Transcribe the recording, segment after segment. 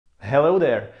Hello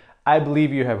there! I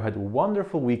believe you have had a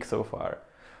wonderful week so far.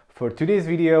 For today's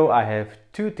video I have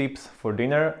two tips for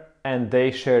dinner and they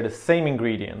share the same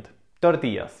ingredient,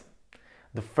 tortillas.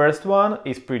 The first one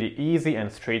is pretty easy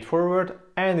and straightforward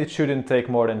and it shouldn't take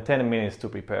more than 10 minutes to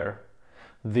prepare.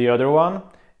 The other one,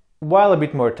 while a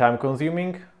bit more time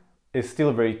consuming, is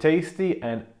still very tasty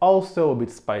and also a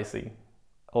bit spicy.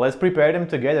 Let's prepare them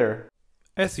together!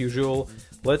 As usual,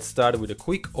 let's start with a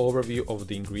quick overview of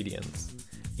the ingredients.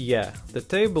 Yeah, the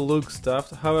table looks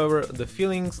stuffed, however, the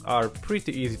fillings are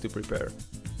pretty easy to prepare.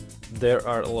 There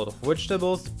are a lot of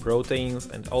vegetables, proteins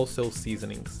and also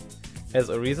seasonings. As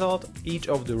a result, each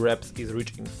of the wraps is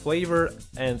rich in flavor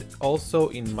and also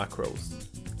in macros.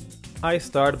 I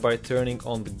start by turning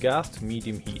on the gas to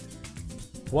medium heat.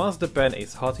 Once the pan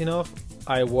is hot enough,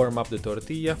 I warm up the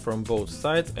tortilla from both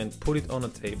sides and put it on a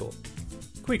table.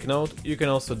 Quick note, you can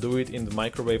also do it in the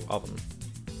microwave oven.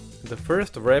 The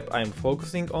first wrap I'm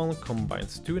focusing on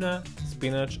combines tuna,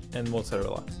 spinach and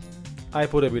mozzarella. I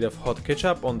put a bit of hot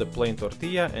ketchup on the plain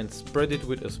tortilla and spread it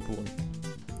with a spoon.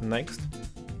 Next,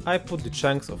 I put the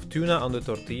chunks of tuna on the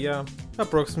tortilla,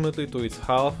 approximately to its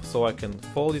half so I can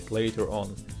fold it later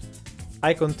on.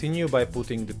 I continue by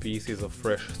putting the pieces of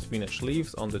fresh spinach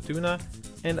leaves on the tuna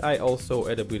and I also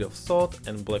add a bit of salt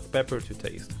and black pepper to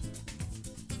taste.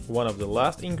 One of the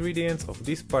last ingredients of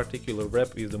this particular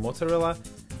wrap is the mozzarella,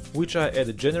 which I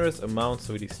add generous amounts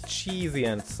so it is cheesy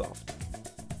and soft.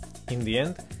 In the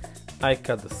end, I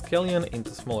cut the scallion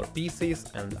into smaller pieces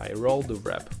and I roll the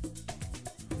wrap.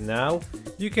 Now,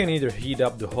 you can either heat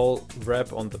up the whole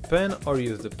wrap on the pan or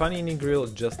use the panini grill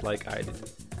just like I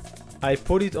did. I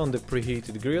put it on the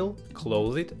preheated grill,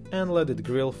 close it and let it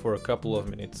grill for a couple of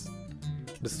minutes.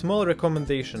 The small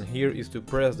recommendation here is to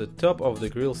press the top of the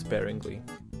grill sparingly.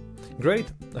 Great,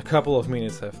 a couple of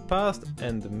minutes have passed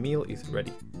and the meal is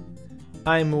ready.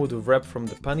 I move the wrap from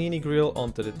the panini grill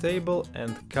onto the table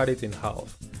and cut it in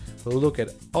half. Look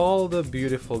at all the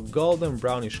beautiful golden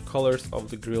brownish colors of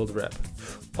the grilled wrap.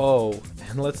 Oh,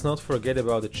 and let's not forget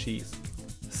about the cheese.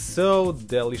 So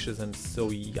delicious and so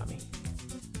yummy.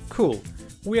 Cool,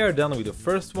 we are done with the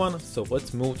first one, so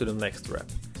let's move to the next wrap.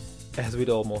 As with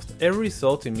almost every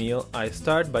salty meal, I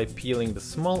start by peeling the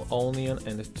small onion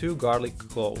and the 2 garlic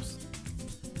cloves.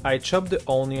 I chop the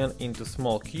onion into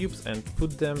small cubes and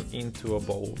put them into a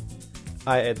bowl.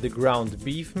 I add the ground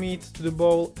beef meat to the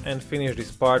bowl and finish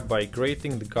this part by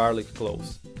grating the garlic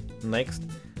cloves. Next,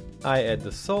 I add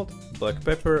the salt, black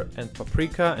pepper and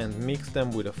paprika and mix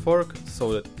them with a fork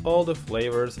so that all the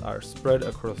flavors are spread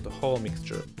across the whole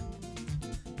mixture.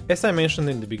 As I mentioned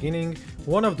in the beginning,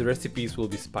 one of the recipes will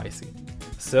be spicy.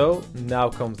 So now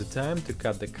comes the time to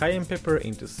cut the cayenne pepper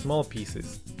into small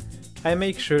pieces. I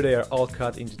make sure they are all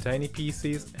cut into tiny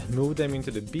pieces and move them into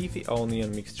the beefy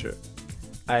onion mixture.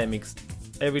 I mix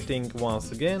everything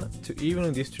once again to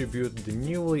evenly distribute the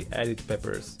newly added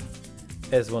peppers.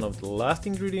 As one of the last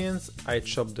ingredients, I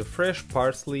chop the fresh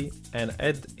parsley and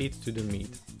add it to the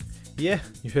meat. Yeah,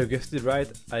 you have guessed it right,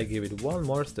 I give it one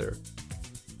more stir.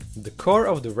 The core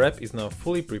of the wrap is now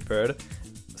fully prepared,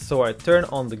 so I turn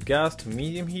on the gas to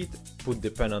medium heat, put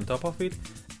the pan on top of it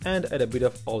and add a bit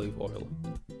of olive oil.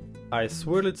 I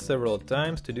swirl it several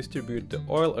times to distribute the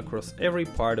oil across every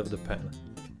part of the pan.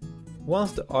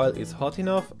 Once the oil is hot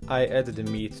enough, I add the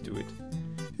meat to it.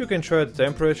 You can try the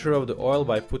temperature of the oil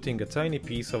by putting a tiny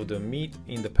piece of the meat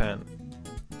in the pan.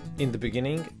 In the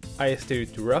beginning, I stir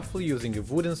it roughly using a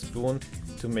wooden spoon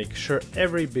to make sure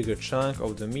every bigger chunk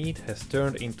of the meat has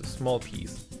turned into small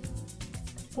piece.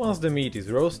 Once the meat is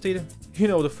roasted, you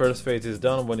know the first phase is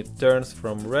done when it turns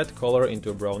from red color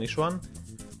into a brownish one,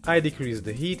 I decrease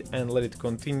the heat and let it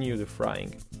continue the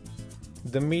frying.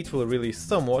 The meat will release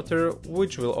some water,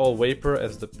 which will all vapor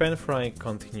as the pan frying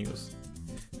continues.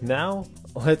 Now,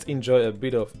 let's enjoy a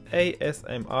bit of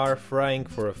ASMR frying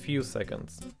for a few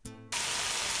seconds.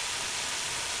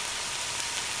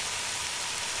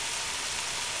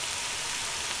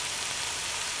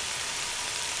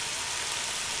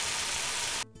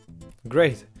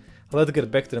 Great, let's get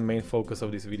back to the main focus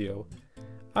of this video.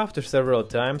 After several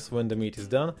times when the meat is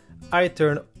done, I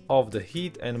turn off the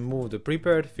heat and move the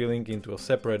prepared filling into a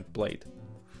separate plate.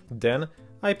 Then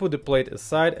I put the plate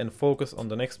aside and focus on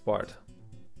the next part.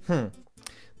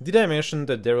 Did I mention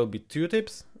that there will be 2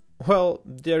 tips? Well,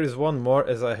 there is one more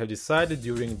as I have decided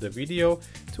during the video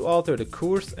to alter the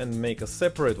course and make a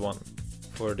separate one.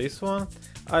 For this one,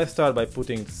 I start by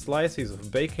putting the slices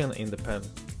of bacon in the pan.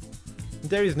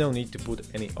 There is no need to put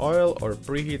any oil or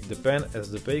preheat the pan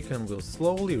as the bacon will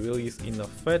slowly release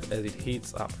enough fat as it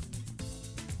heats up.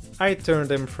 I turn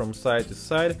them from side to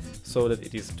side so that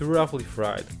it is roughly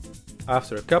fried.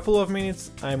 After a couple of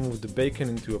minutes, I move the bacon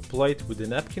into a plate with a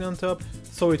napkin on top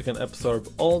so it can absorb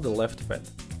all the left fat.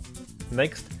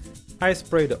 Next, I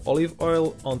spray the olive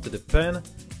oil onto the pan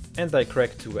and I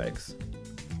crack 2 eggs.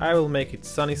 I will make it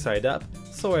sunny side up,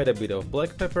 so add a bit of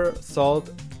black pepper,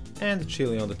 salt and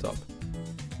chili on the top.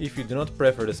 If you do not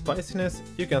prefer the spiciness,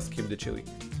 you can skip the chili.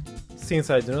 Since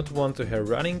I do not want to have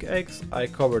running eggs, I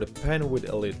cover the pan with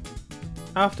a lid.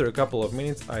 After a couple of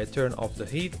minutes, I turn off the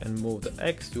heat and move the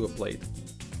eggs to a plate.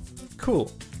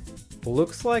 Cool!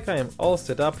 Looks like I am all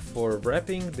set up for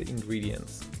wrapping the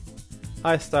ingredients.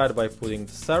 I start by putting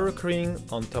the sour cream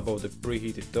on top of the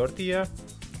preheated tortilla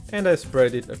and I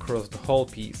spread it across the whole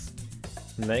piece.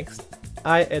 Next,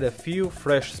 I add a few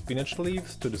fresh spinach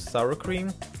leaves to the sour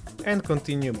cream and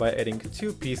continue by adding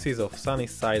 2 pieces of sunny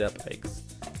side up eggs.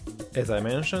 As I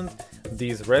mentioned,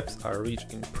 these wraps are rich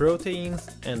in proteins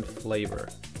and flavor.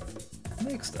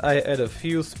 Next, I add a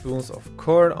few spoons of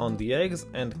corn on the eggs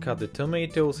and cut the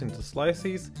tomatoes into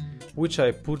slices, which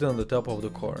I put on the top of the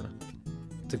corn.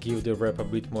 To give the wrap a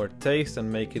bit more taste and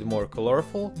make it more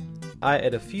colorful, I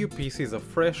add a few pieces of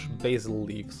fresh basil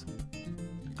leaves.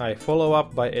 I follow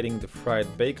up by adding the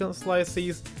fried bacon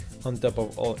slices on top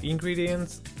of all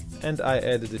ingredients and I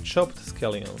add the chopped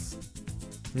scallions.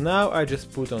 Now I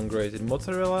just put on grated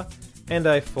mozzarella and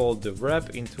I fold the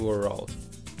wrap into a roll.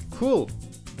 Cool!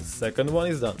 The second one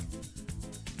is done.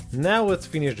 Now let's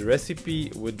finish the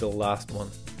recipe with the last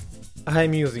one.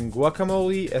 I'm using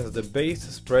guacamole as the base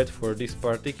spread for this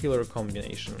particular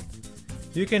combination.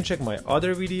 You can check my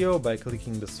other video by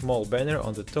clicking the small banner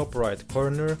on the top right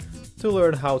corner to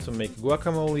learn how to make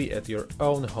guacamole at your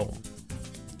own home.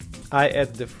 I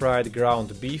add the fried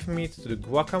ground beef meat to the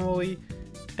guacamole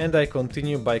and I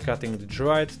continue by cutting the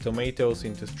dried tomatoes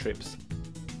into strips.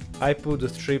 I put the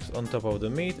strips on top of the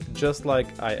meat just like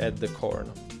I add the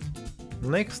corn.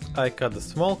 Next, I cut the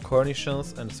small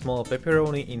cornichons and small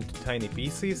pepperoni into tiny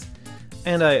pieces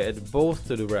and I add both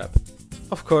to the wrap.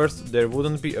 Of course, there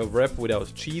wouldn't be a wrap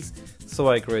without cheese, so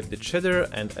I grate the cheddar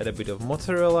and add a bit of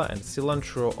mozzarella and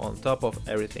cilantro on top of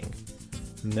everything.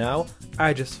 Now,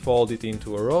 I just fold it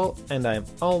into a roll and I'm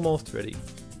almost ready.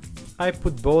 I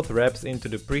put both wraps into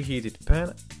the preheated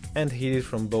pan and heat it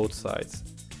from both sides.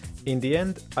 In the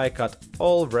end, I cut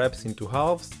all wraps into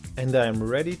halves and I am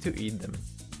ready to eat them.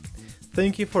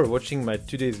 Thank you for watching my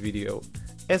today's video.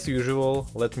 As usual,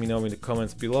 let me know in the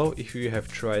comments below if you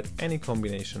have tried any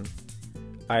combination.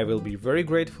 I will be very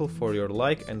grateful for your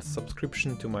like and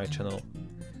subscription to my channel.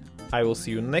 I will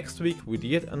see you next week with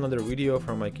yet another video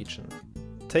from my kitchen.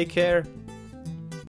 Take care!